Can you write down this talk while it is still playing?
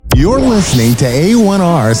You're listening to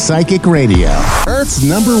A1R Psychic Radio, Earth's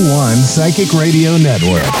 #1 psychic radio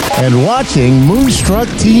network, and watching Moonstruck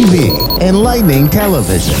TV, Enlightening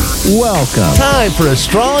Television. Welcome. Time for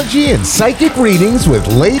astrology and psychic readings with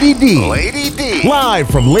Lady D. Lady D.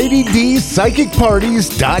 Live from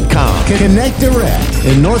LadyDPsychicParties.com. Connect direct.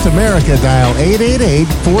 In North America, dial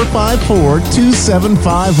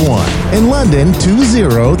 888-454-2751. In London,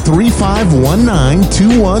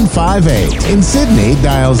 20-3519-2158. In Sydney,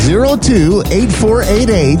 dial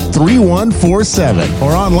 02-8488-3147.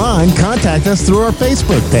 Or online, contact us through our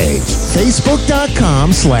Facebook page,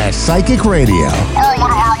 facebook.com/psychic radio. Or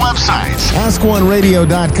one of our websites,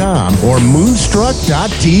 askoneradio.com or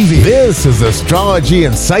moonstruck.tv. This is Astrology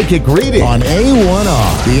and Psychic Reading on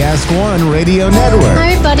A1R, the Ask One Radio Network.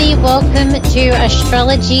 Hi everybody, welcome to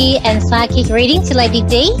Astrology and Psychic Reading to Lady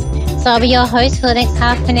D. So I'll be your host for the next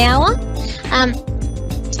half an hour.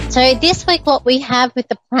 So this week what we have with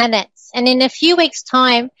the planets, and in a few weeks'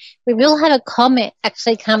 time, we will have a comet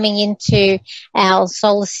actually coming into our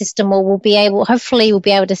solar system, or hopefully we'll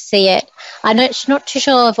be able to see it. I'm not too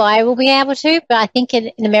sure if I will be able to, but I think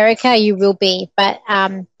in America you will be. But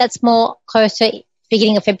that's more closer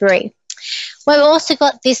beginning of February. We've also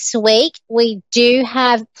got this week, we do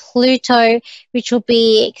have Pluto, which will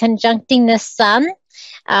be conjuncting the Sun.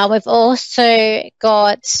 We've also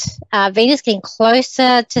got Venus getting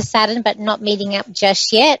closer to Saturn, but not meeting up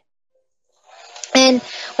just yet. And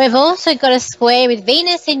we've also got a square with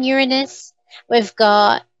Venus and Uranus. We've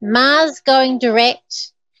got Mars going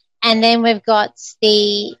direct. And then we've got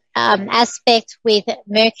the aspect with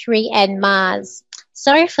Mercury and Mars.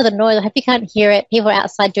 Sorry for the noise. I hope you can't hear it. People are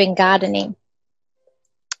outside doing gardening.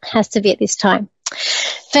 Has to be at this time.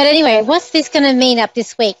 But anyway, what's this going to mean up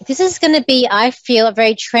this week? This is going to be, I feel, a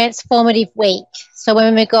very transformative week. So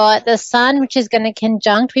when we've got the Sun, which is going to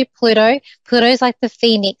conjunct with Pluto, Pluto's like the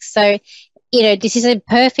phoenix. So, this is a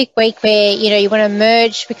perfect week where, you want to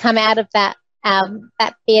merge, we come out of that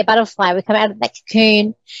be a butterfly, we come out of that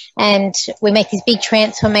cocoon and we make this big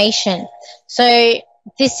transformation. So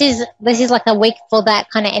this is like a week for that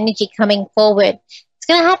kind of energy coming forward. It's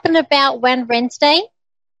going to happen about Wednesday.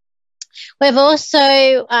 We've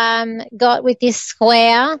also got with this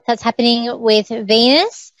square that's happening with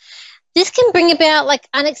Venus. This can bring about like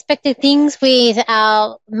unexpected things with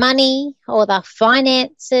our money or the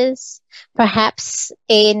finances, perhaps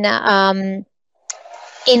in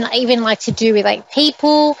even like to do with like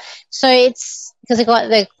people. So it's because we've got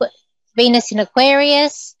the Venus in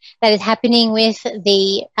Aquarius that is happening with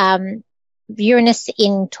the Uranus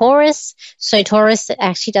in Taurus. So Taurus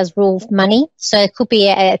actually does rule money. So it could be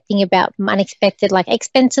a thing about unexpected like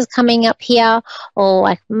expenses coming up here, or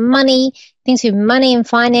like money, things with money and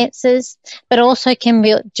finances, but also can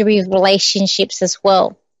be to do with relationships as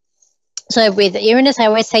well. So with Uranus, I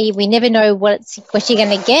always say we never know what you're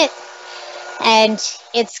going to get. And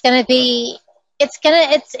it can be,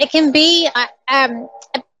 I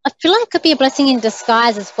feel like it could be a blessing in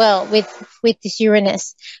disguise as well with this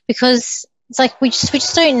Uranus, because it's like we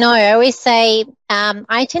just don't know. I always say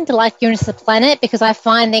I tend to like Uranus as a planet because I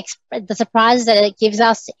find the surprises that it gives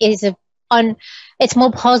us it's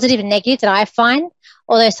more positive and negative than I find.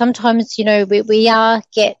 Although sometimes, we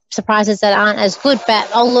get surprises that aren't as good,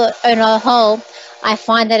 but on the whole, I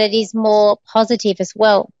find that it is more positive as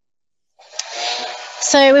well.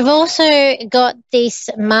 So we've also got this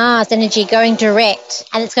Mars energy going direct,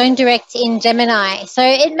 and it's going direct in Gemini. So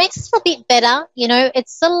it makes us feel a bit better.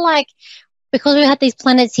 It's sort of like, because we had these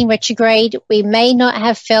planets in retrograde, we may not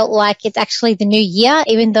have felt like it's actually the new year,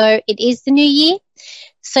 even though it is the new year.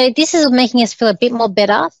 So this is making us feel a bit more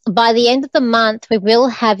better. By the end of the month, we will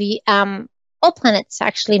have all planets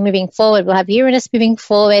actually moving forward. We'll have Uranus moving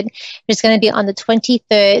forward, which is going to be on the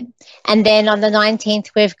 23rd. And then on the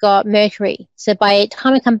 19th, we've got Mercury. So by the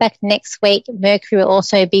time we come back next week, Mercury will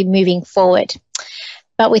also be moving forward.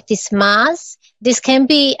 But with this Mars, this can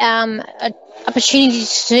be an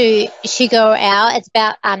opportunity to go out. It's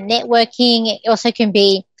about networking. It also can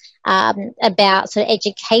be about sort of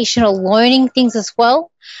educational learning things as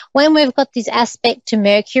well. When we've got this aspect to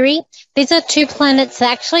Mercury, these are two planets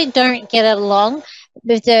that actually don't get along.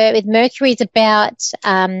 With Mercury, it's about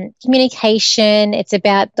communication. It's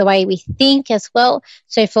about the way we think as well.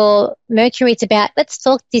 So for Mercury, it's about let's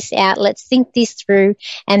talk this out, let's think this through,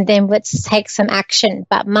 and then let's take some action.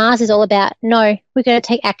 But Mars is all about no, we're going to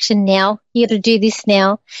take action now. You got to do this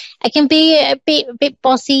now. It can be a bit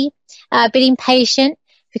bossy, a bit impatient,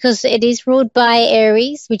 because it is ruled by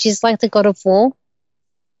Aries, which is like the god of war.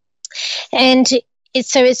 And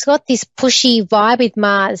it's got this pushy vibe with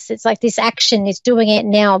Mars. It's like this action is doing it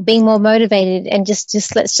now, being more motivated, and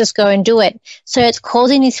just let's just go and do it. So it's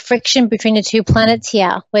causing this friction between the two planets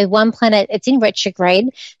here, where one planet, it's in retrograde,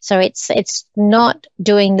 so it's not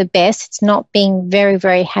doing the best. It's not being very,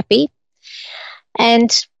 very happy.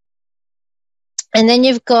 And then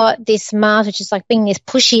you've got this Mars, which is like being this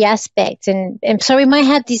pushy aspect. And so we might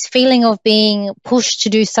have this feeling of being pushed to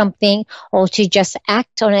do something or to just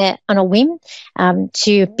act on a whim,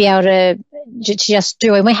 to be able to just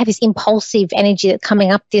do it. We might have this impulsive energy that's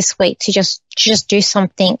coming up this week to just do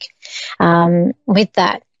something, with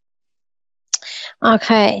that.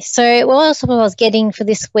 Okay, so what else I was getting for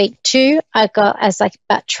this week too, I got as like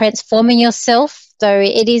about transforming yourself. So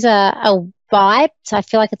it is a vibe. So I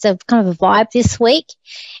feel like it's a kind of a vibe this week.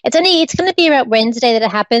 It's going to be about Wednesday that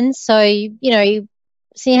it happens. So, you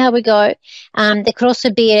see how we go. There could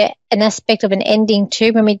also be an aspect of an ending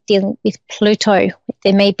too when we're dealing with Pluto.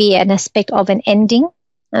 There may be an aspect of an ending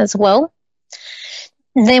as well.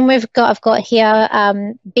 And then I've got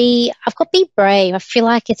here, be brave. I feel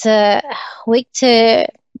like it's a week to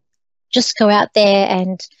just go out there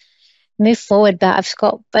and move forward, but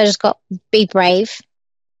I just got be brave.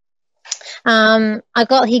 I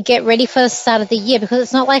got here, get ready for the start of the year, because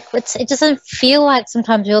it's not like it doesn't feel like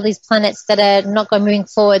sometimes with all these planets that are not going moving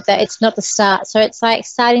forward that it's not the start. So it's like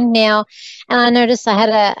starting now. And I noticed I had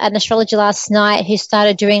an astrologer last night who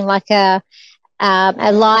started doing like a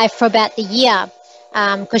live for about the year,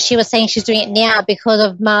 because she was saying she's doing it now because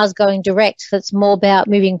of Mars going direct. So it's more about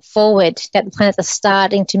moving forward, that the planets are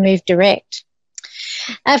starting to move direct.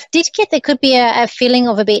 I did get there could be a feeling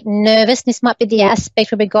of a bit nervous. This might be the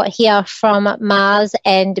aspect where we got here from Mars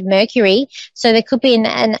and Mercury. So there could be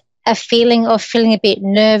a feeling of feeling a bit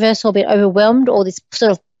nervous or a bit overwhelmed, or this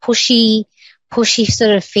sort of pushy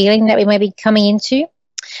sort of feeling that we may be coming into.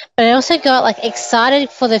 But I also got like excited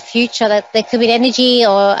for the future, that there could be an energy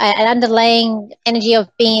or an underlying energy of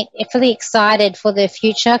being fully excited for the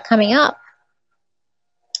future coming up.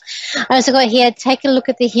 I also got here, take a look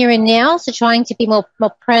at the here and now, so trying to be more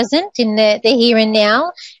present in the here and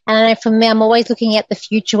now. And I know for me, I'm always looking at the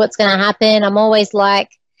future, what's going to happen. I'm always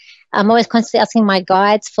constantly asking my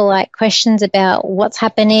guides for like questions about what's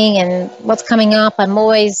happening and what's coming up.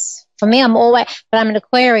 but I'm an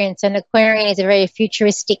Aquarian, so an Aquarian is a very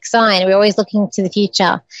futuristic sign. We're always looking to the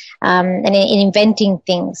future, and in inventing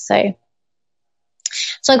things. So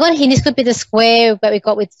I got here, this could be the square that we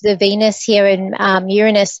got with the Venus here and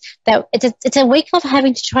Uranus, that it's a week of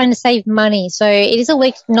having to try and save money. So it is a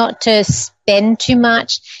week not to spend too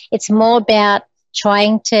much. It's more about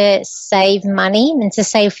trying to save money and to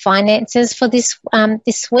save finances for this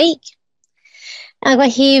week. I got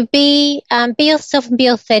here, be yourself and be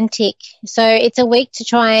authentic. So it's a week to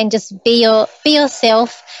try and just be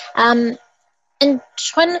yourself, and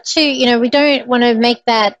try not to, we don't want to make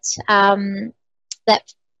that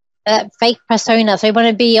fake persona. So we want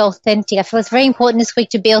to be authentic. I feel it's very important this week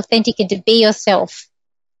to be authentic and to be yourself.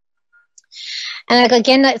 And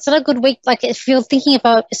again, it's not a good week. Like if you're thinking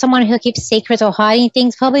about someone who keeps secrets or hiding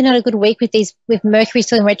things, probably not a good week with Mercury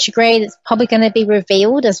still in retrograde. It's probably going to be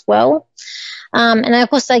revealed as well. And of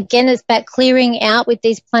course, again, it's about clearing out with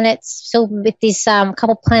these planets, still with these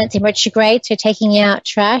couple planets in retrograde, so taking out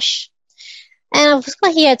trash. And I've just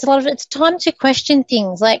got here, it's time to question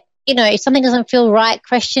things. Like, if something doesn't feel right,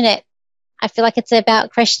 question it. I feel like it's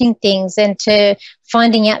about questioning things and to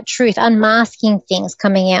finding out truth, unmasking things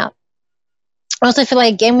coming out. I also feel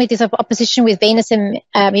like, again, with this opposition with Venus and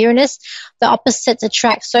Uranus, the opposites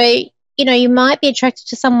attract. So, you might be attracted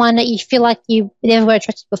to someone that you feel like you never were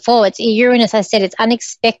attracted before. It's Uranus, I said, it's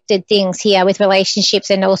unexpected things here with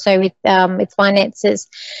relationships and also with finances.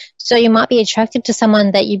 So you might be attracted to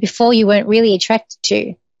someone that before you weren't really attracted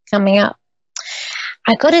to coming up.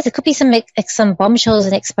 I got it. There could be some bombshells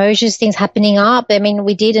and exposures, things happening up. I mean,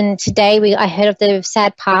 we did, and today I heard of the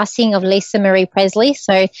sad passing of Lisa Marie Presley.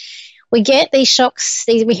 So we get these shocks,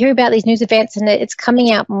 we hear about these news events, and it's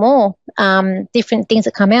coming out more, different things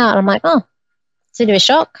that come out. I'm like, oh, it's a bit of a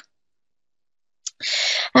shock.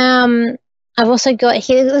 I've also got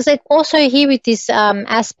here, there's like also here with this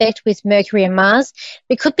aspect with Mercury and Mars,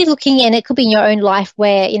 we could be looking, and it could be in your own life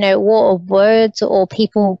where, war of words or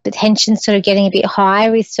people, the tension sort of getting a bit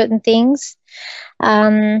higher with certain things.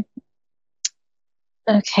 Okay,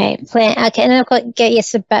 plan. Okay, and I've got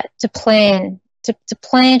about to plan. To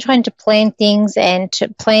plan, trying to plan things, and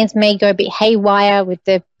plans may go a bit haywire with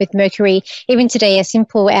Mercury. Even today, a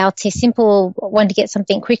simple one to get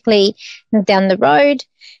something quickly down the road,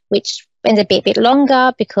 which ends up being a bit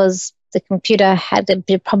longer because the computer had a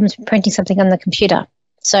bit of problems printing something on the computer.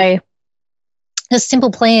 So Just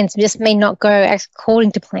simple plans just may not go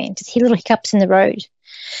according to plan. Just hit little hiccups in the road.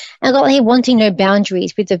 And I got here wanting no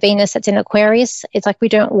boundaries with the Venus that's in Aquarius. It's like we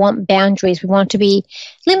don't want boundaries. We want to be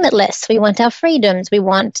limitless. We want our freedoms. We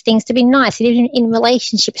want things to be nice. Even in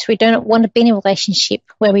relationships, we don't want to be in a relationship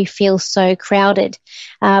where we feel so crowded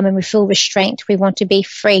and we feel restrained. We want to be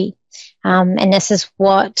free. And this is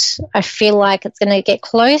what I feel like it's going to get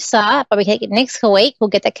closer, but we take it next week. We'll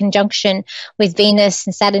get that conjunction with Venus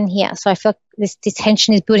and Saturn here. So I feel like this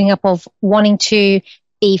tension is building up of wanting to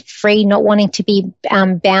be free, not wanting to be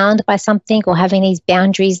bound by something or having these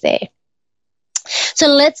boundaries there. So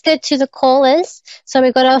let's go to the callers. So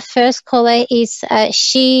we've got our first caller is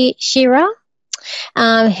Shira,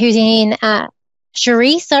 who's in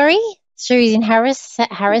Shiri's in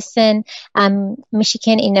Harrison,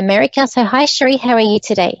 Michigan in America. So hi, Shiri, how are you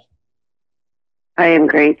today? I am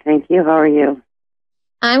great, thank you. How are you?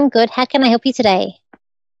 I'm good. How can I help you today?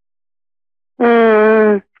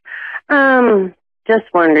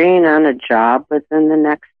 Just wondering on a job within the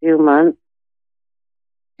next few months.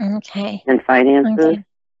 Okay. And finances. Okay.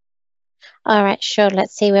 All right, sure.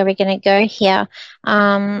 Let's see where we're going to go here.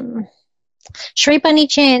 Shri, by any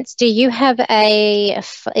chance, do you have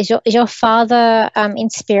is your father in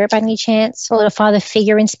spirit by any chance, or a father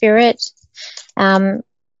figure in spirit? I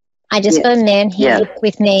just got a man here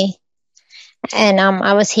with me, and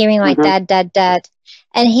I was hearing like dad,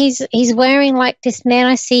 and he's wearing like this man.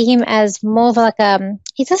 I see him as more of like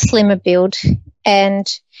he's a slimmer build, and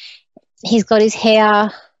he's got his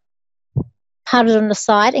hair parted on the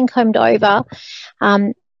side and combed over,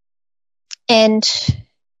 and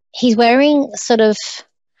he's wearing sort of,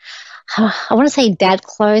 I want to say dad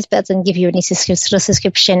clothes, but that doesn't give you any sort of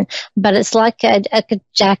description. But it's like a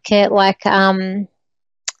jacket, like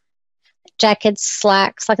jacket,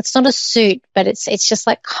 slacks. Like it's not a suit, but it's just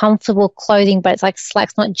like comfortable clothing, but it's like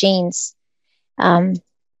slacks, not jeans, and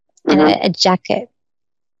a jacket.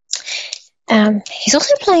 He's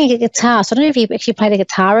also playing a guitar. So I don't know if he actually played a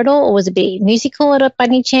guitar at all, or was it a bit musical by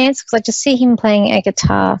any chance, because I just see him playing a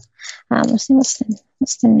guitar. What's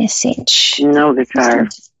the message? No guitar.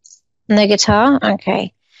 No guitar?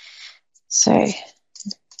 Okay. So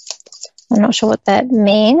I'm not sure what that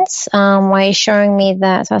means. Why you're showing me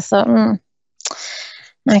that. So I thought,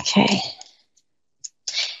 okay.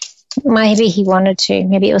 Maybe he wanted to.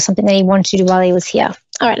 Maybe it was something that he wanted to do while he was here.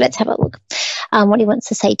 All right, let's have a look. What he wants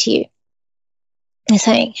to say to you. He's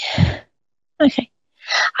saying, okay.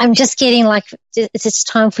 I'm just getting like it's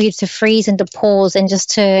time for you to freeze and to pause and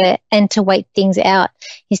just to wait things out.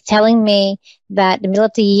 He's telling me that the middle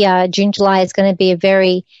of the year, June, July, is going to be a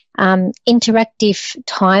very interactive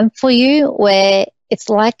time for you, where it's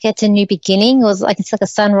like it's a new beginning, or it's like a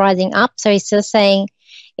sun rising up. So he's still saying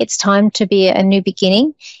it's time to be a new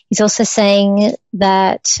beginning. He's also saying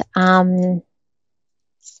that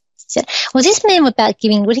was this man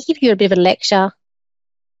would he give you a bit of a lecture?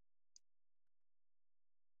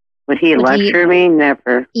 Would he lecture me?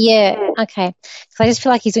 Never. Yeah. Okay. So I just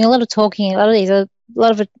feel like he's doing a lot of talking. A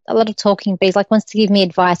lot of talking, but he's like wants to give me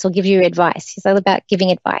advice or give you advice. He's all about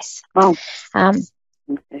giving advice. Oh.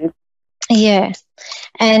 Okay. Yeah,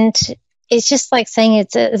 and it's just like saying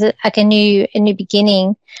it's like a new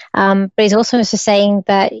beginning. But he's also saying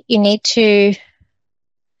that you need to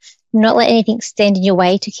not let anything stand in your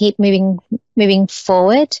way to keep moving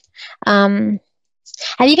forward. Have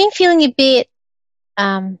you been feeling a bit?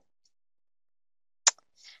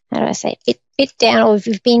 How do I say it? Bit down, or if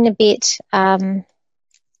you've been a bit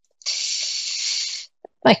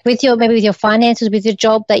like with your finances, with your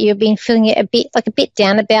job, that you've been feeling it a bit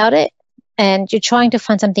down about it, and you're trying to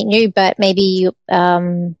find something new, but maybe you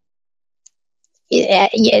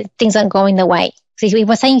things aren't going the way. So he's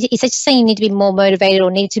just saying you need to be more motivated,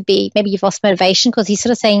 or need to be, maybe you've lost motivation, because he's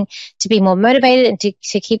sort of saying to be more motivated and to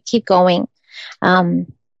keep going, to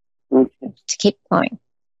keep going.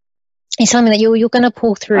 He's telling me that you're going to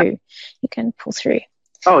pull through. You can pull through.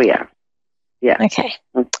 Oh, yeah. Yeah. Okay.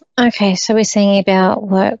 Okay, so we're saying about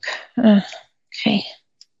work. Okay.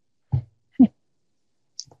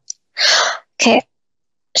 Okay.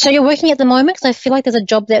 So you're working at the moment? Because I feel like there's a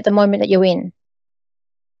job there at the moment that you're in.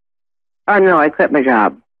 Oh, no, I quit my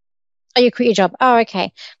job. Oh, you quit your job. Oh,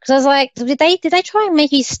 okay. Because I was like, did they try and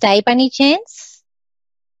make you stay by any chance?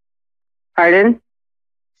 Pardon?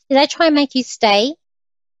 Did they try and make you stay?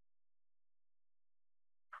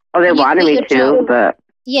 Oh, they wanted me to, but...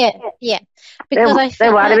 Yeah. Because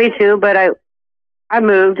they wanted me to, but I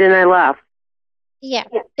moved and I left. Yeah,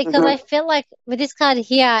 because I feel like with this card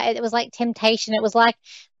here, it was like temptation. It was like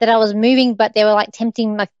that I was moving, but they were like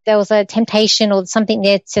tempting, like there was a temptation or something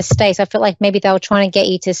there to stay. So I felt like maybe they were trying to get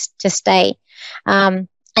you to stay.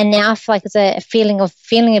 And now I feel like there's a feeling of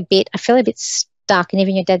I feel a bit stuck, and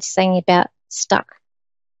even your dad's saying about stuck.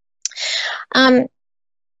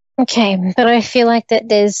 Okay, but I feel like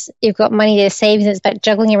that you've got money there, savings, it's about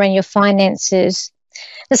juggling around your finances.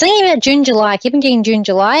 There's something about June, July. I keep on getting June,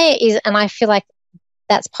 July, and I feel like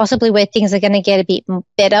that's possibly where things are going to get a bit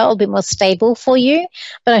better, a bit more stable for you.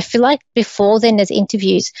 But I feel like before then there's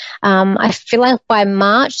interviews. I feel like by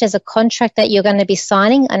March there's a contract that you're going to be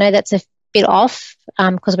signing. I know that's a bit off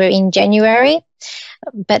because we're in January,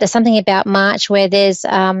 but there's something about March where there's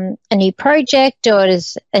a new project or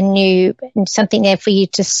there's something there for you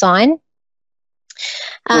to sign.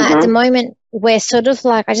 At the moment, we're sort of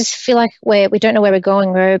like, I just feel like we don't know where we're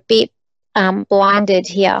going. We're a bit blinded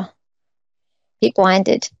here.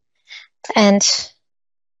 But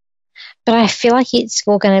I feel like it's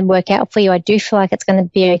all going to work out for you. I do feel like it's going to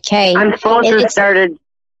be okay. I'm supposed to start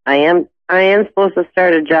I am supposed to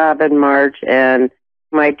start a job in March, and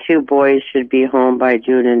my 2 boys should be home by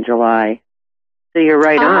June and July. So you're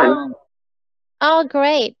right on. Oh,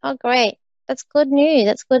 great. That's good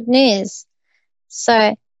news.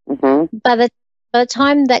 So by the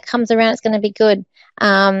time that comes around, it's going to be good.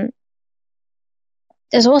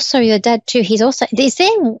 There's also your dad too. Is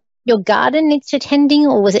there your garden needs attending,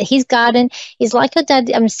 or was it his garden? He's like your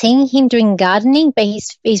dad. I'm seeing him doing gardening, but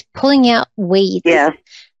he's pulling out weeds. Yeah.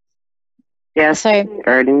 Yeah. So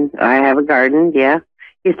garden. I have a garden. Yeah.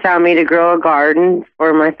 He's telling me to grow a garden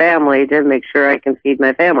for my family to make sure I can feed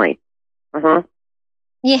my family.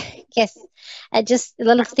 Yeah. Yes. Just a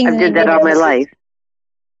lot of things. I did that all my life.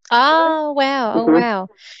 Oh wow! Oh wow!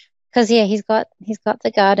 Because he's got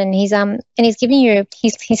the garden. He's and he's giving you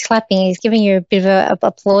he's clapping. He's giving you a bit of a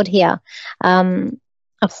applaud here,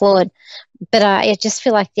 applaud. But I just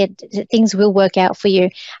feel like things will work out for you.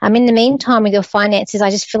 In the meantime, with your finances, I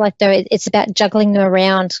just feel like though it's about juggling them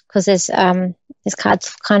around, because there's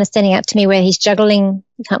cards kind of standing out to me where he's juggling.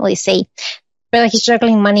 You can't really see, but like he's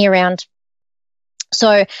juggling money around.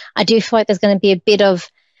 So I do feel like there's going to be a bit of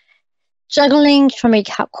juggling, trying to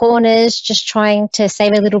cut corners, just trying to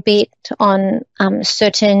save a little bit on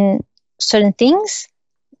certain things.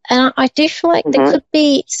 And I do feel like there could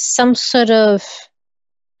be some sort of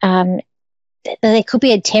there could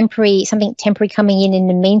be something temporary coming in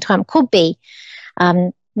the meantime. Could be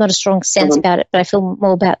not a strong sense about it, but I feel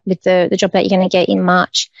more about with the job that you're going to get in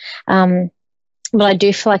March. But I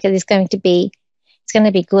do feel like it's going to be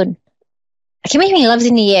good. I keep making love's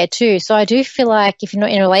in the air too, so I do feel like if you're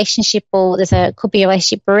not in a relationship, or could be a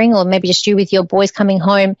relationship brewing, or maybe just you with your boys coming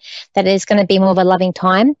home, that it's going to be more of a loving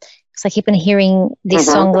time. Because I keep on hearing this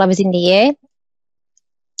song, "Love Is in the Air,"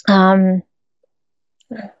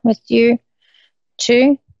 with you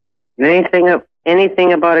too.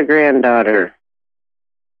 Anything about a granddaughter?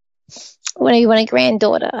 When you want a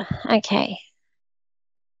granddaughter? Okay.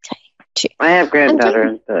 2. I have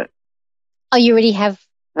granddaughters, but you already have.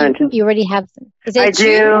 You already have them. Is that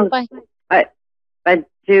true? I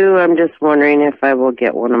do. I'm just wondering if I will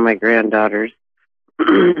get one of my granddaughters.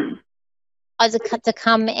 To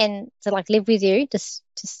come and to like live with you. Just.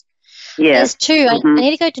 Yeah. There's 2. I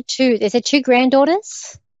need to go to 2. Is there 2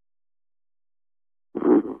 granddaughters?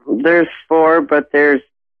 There's 4, but there's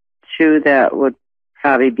 2 that would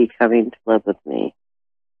probably be coming to live with me.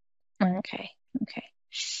 Okay.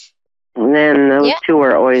 And then those 2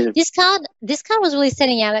 are always. This card was really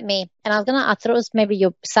standing out at me, and I thought it was maybe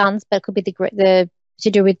your sons, but it could be the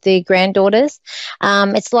to do with the granddaughters.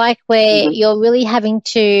 It's like where you're really having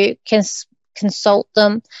to consult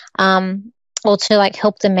them, or to like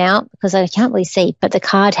help them out, because I can't really see. But the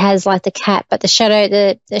card has like the cat, but the shadow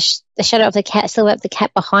of the cat, still have the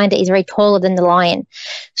cat behind it, is very taller than the lion.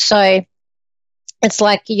 So it's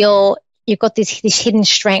like you've got this hidden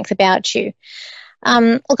strength about you.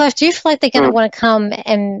 Look, I do feel like they're going to want to come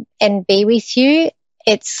and be with you.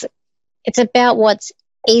 It's about what's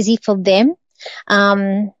easy for them,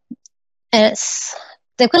 and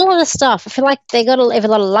they've got a lot of stuff. I feel like they got a lot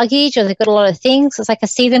of luggage, or they've got a lot of things. It's like I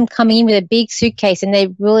see them coming in with a big suitcase, and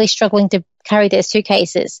they're really struggling to carry their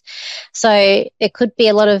suitcases. So it could be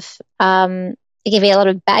a lot of it could be a lot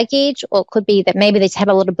of baggage, or it could be that maybe they have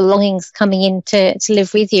a lot of belongings coming in to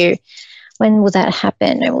live with you. When will that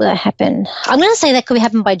happen? I'm going to say that could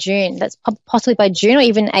happen by June. That's possibly by June or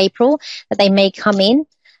even April that they may come in.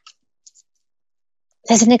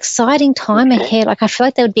 There's an exciting time ahead. Like I feel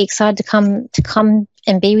like they would be excited to come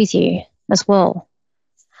and be with you as well.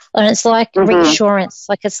 And it's like reassurance.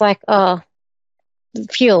 Like it's like, oh,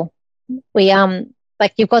 fuel. We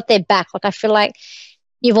like you've got their back. Like I feel like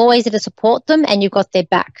you've always had to support them, and you've got their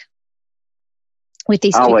back with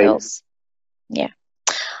these 2 girls. Yeah.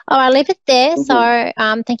 All right, I'll leave it there. So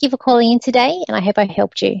thank you for calling in today, and I hope I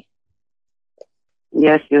helped you.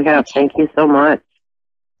 Yes, you have. Okay. Thank you so much.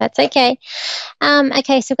 That's okay.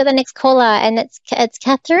 Okay, so we've got the next caller, and it's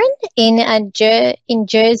Catherine in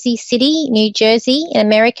Jersey City, New Jersey, in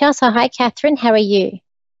America. So hi, Catherine. How are you?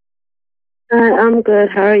 Hi, I'm good.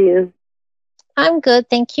 How are you? I'm good,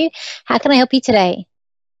 thank you. How can I help you today?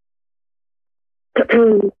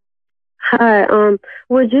 Hi.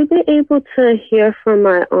 Would you be able to hear from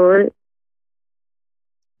my aunt?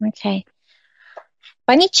 Okay.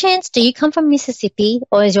 By any chance, do you come from Mississippi,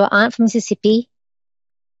 or is your aunt from Mississippi?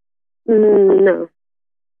 No.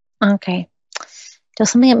 Okay. There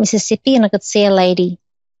was something at Mississippi, and I could see a lady.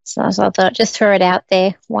 So I thought I'd just throw it out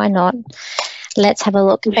there. Why not? Let's have a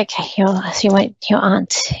look. Okay, your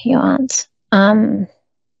aunt.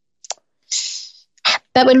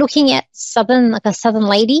 But we're looking at a southern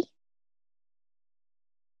lady.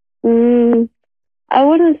 I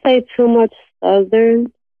wouldn't say too much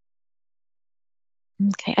southern.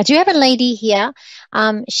 Okay, I do have a lady here.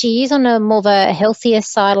 She is on a more of a healthier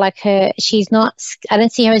side. Like she's not. I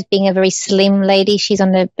don't see her as being a very slim lady. She's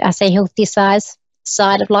on the, I say, healthier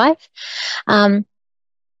side of life.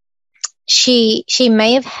 She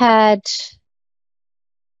may have had.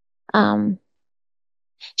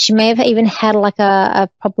 She may have even had like a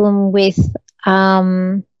problem with.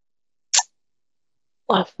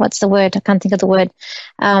 What's the word? I can't think of the word.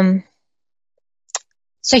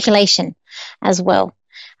 Circulation as well.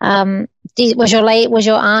 Was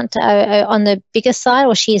your aunt on the bigger side,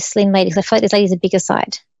 or she a slim lady? Because I feel like this lady's a bigger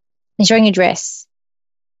side. And she's wearing a dress.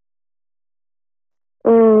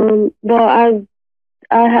 Well, I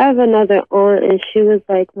have another aunt, and she was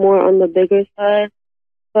like more on the bigger side.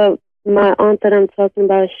 But my aunt that I'm talking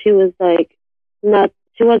about, she was like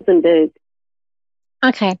she wasn't big.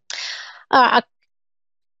 Okay.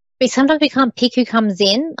 Sometimes we can't pick who comes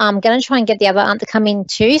in. I'm going to try and get the other aunt to come in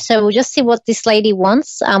too. So we'll just see what this lady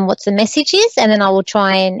wants, what the message is, and then I will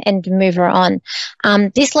try and move her on.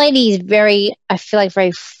 This lady is I feel like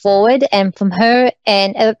very forward, and from her,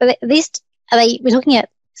 and at least, we're looking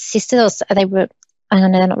at sisters, or are they, I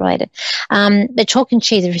don't know, they're not related. But chalk and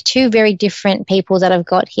cheese are two very different people that I've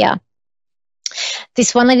got here.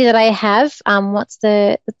 This one lady that I have, what's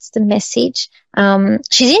the message?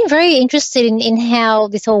 She's very interested in how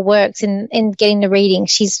this all works in getting the reading.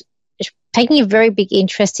 She's taking a very big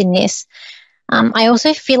interest in this. I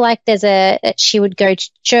also feel like that she would go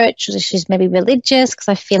to church, or she's maybe religious, because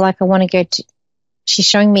I feel like I want to go to, she's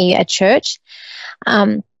showing me a church.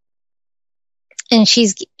 And she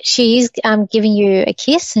is giving you a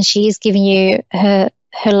kiss, and she is giving you her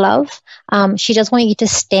love. She does want you to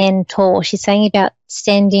stand tall. She's saying about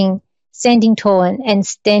standing tall and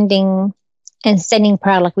standing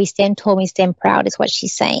proud. Like we stand tall, we stand proud is what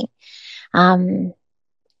she's saying. Too.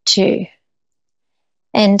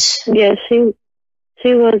 And yeah, she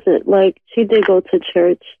wasn't like, she did go to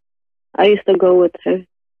church. I used to go with her.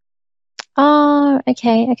 Oh,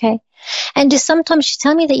 okay. And just sometimes she's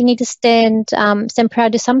telling me that you need to stand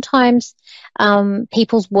proud. Just sometimes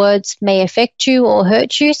people's words may affect you or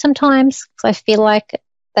hurt you sometimes. So I feel like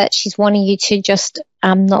that she's wanting you to just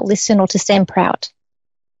not listen, or to stand proud.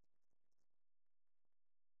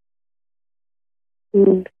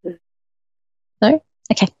 Mm-hmm. No?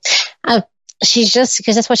 Okay. She's just,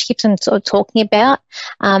 because that's what she keeps on sort of talking about.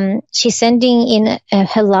 She's sending in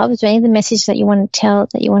her love. Is there any of the message that you want to tell,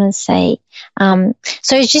 that you want to say?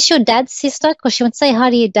 So is this your dad's sister? Because she wants to say hi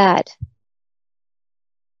to your dad.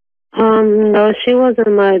 No, she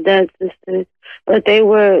wasn't my dad's sister, but they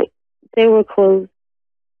were close.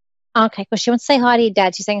 Okay, because she wants to say hi to your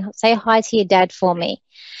dad. She's saying, say hi to your dad for me.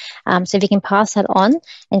 So if you can pass that on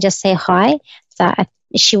and just say hi, that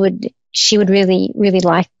she would really, really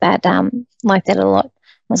like that a lot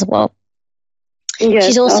as well. Yes,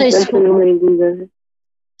 she's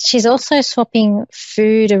also swapping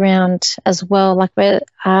food around as well. Like I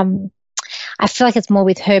feel like it's more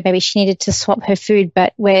with her. Maybe she needed to swap her food,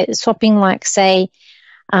 but we're swapping, like, say,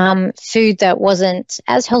 food that wasn't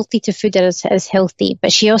as healthy to food that is as healthy.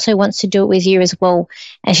 But she also wants to do it with you as well.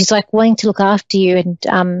 And she's like wanting to look after you. And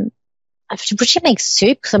she makes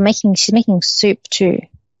soup, because she's making soup too.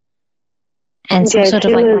 And some sort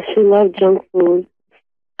of she loved junk food.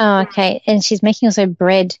 Oh, okay. And she's making also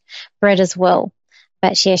bread as well.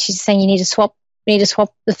 But yeah, she's saying you need to swap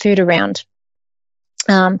the food around.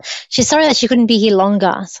 She's sorry that she couldn't be here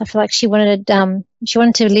longer. So I feel like she wanted to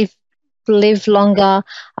live longer.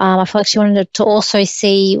 I feel like she wanted to also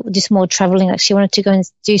do some more traveling. Like she wanted to go and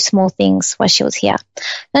do small things while she was here.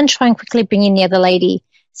 Then try and quickly bring in the other lady,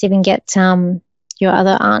 see if we can get your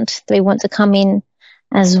other aunt that we want to come in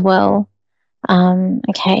as well.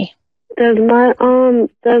 Okay. Does my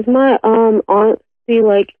aunt see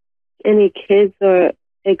like any kids or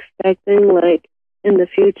expecting like in the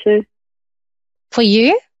future? For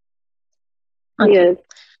you? Okay. Yes.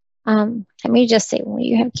 Let me just see, will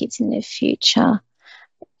you have kids in the future?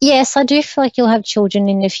 Yes, I do feel like you'll have children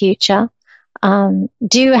in the future. Do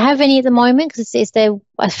you have any at the moment? Because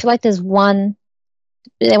I feel like there's one.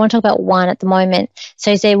 They want to talk about one at the moment.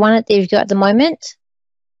 So is there one that you've got at the moment?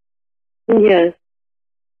 Yes.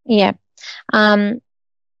 Yeah. And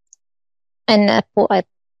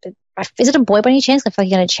is it a boy by any chance? I feel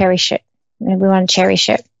like you're going to cherish it. We want to cherish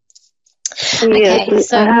it. Yes, okay,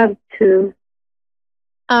 so I have two.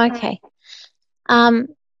 Okay.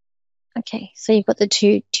 Okay, so you've got the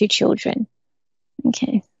two children.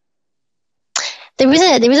 Okay. There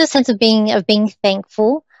is a sense of being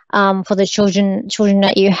thankful for the children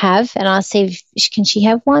that you have, and I'll see can she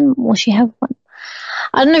have one? Will she have one?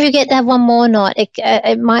 I don't know if you get to have one more or not.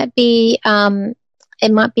 It might be a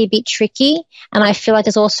bit tricky, and I feel like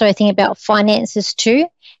there's also a thing about finances too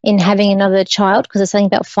in having another child, because there's something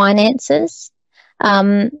about finances.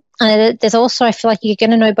 And there's also, I feel like you're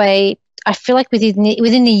going to know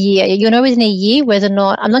within a year, you'll know within a year whether or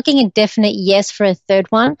not, I'm not getting a definite yes for a third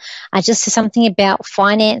one. I just said something about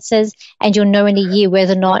finances, and you'll know in a year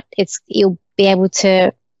whether or not you'll be able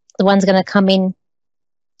to, the one's going to come in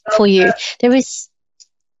for you. There is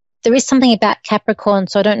something about Capricorn,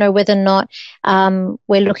 so I don't know whether or not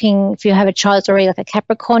we're looking, if you have a child that's already like a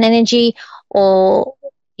Capricorn energy, or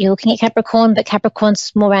you're looking at Capricorn, but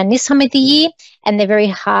Capricorn's more around this time of the year, and they're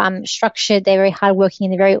very structured, they're very hardworking,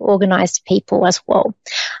 and they're very organized people as well.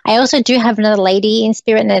 I also do have another lady in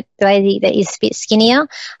spirit, and a lady that is a bit skinnier.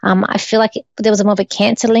 I feel like there was more of a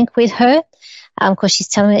Cancer link with her, because she's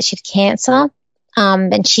telling me that she had cancer,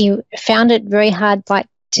 and she found it very hard, like,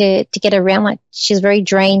 to get around. Like, she's very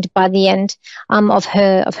drained by the end of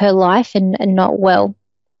her life, and not well.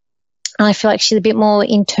 And I feel like she's a bit more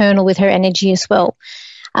internal with her energy as well.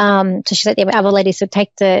 So she's like the other ladies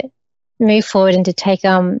to move forward and to take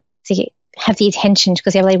to have the attention,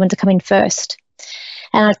 because the other lady wanted to come in first.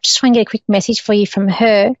 And I just want to get a quick message for you from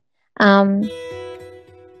her.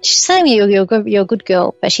 She's saying you're a good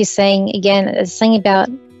girl, but she's saying again, it's something about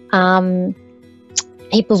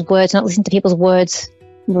people's words, not listening to people's words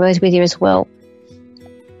with you as well.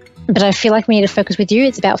 But I feel like we need to focus with you.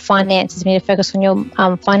 It's about finances. We need to focus on your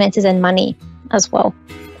finances and money as well.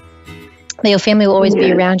 But your family will always be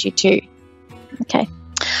around you too. Okay.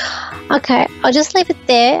 I'll just leave it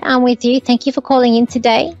there with you. Thank you for calling in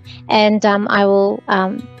today, and I will.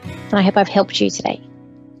 And I hope I've helped you today.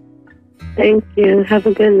 Thank you. Have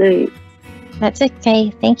a good night. That's okay.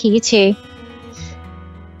 Thank you. You too.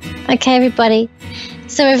 Okay, everybody.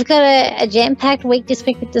 So we've got a jam-packed week this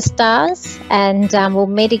week with the stars, and we'll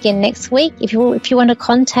meet again next week. If you want to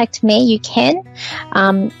contact me, you can.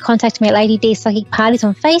 Contact me at Lady D Psychic Parties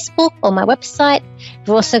on Facebook or my website. We've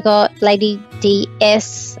also got Lady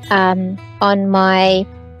DS on my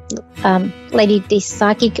Lady D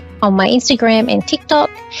Psychic on my Instagram and TikTok,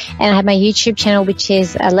 and I have my YouTube channel, which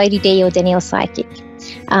is Lady D or Danielle Psychic.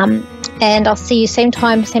 And I'll see you same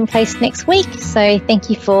time, same place next week. So thank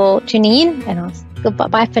you for tuning in, and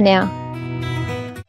Goodbye for now.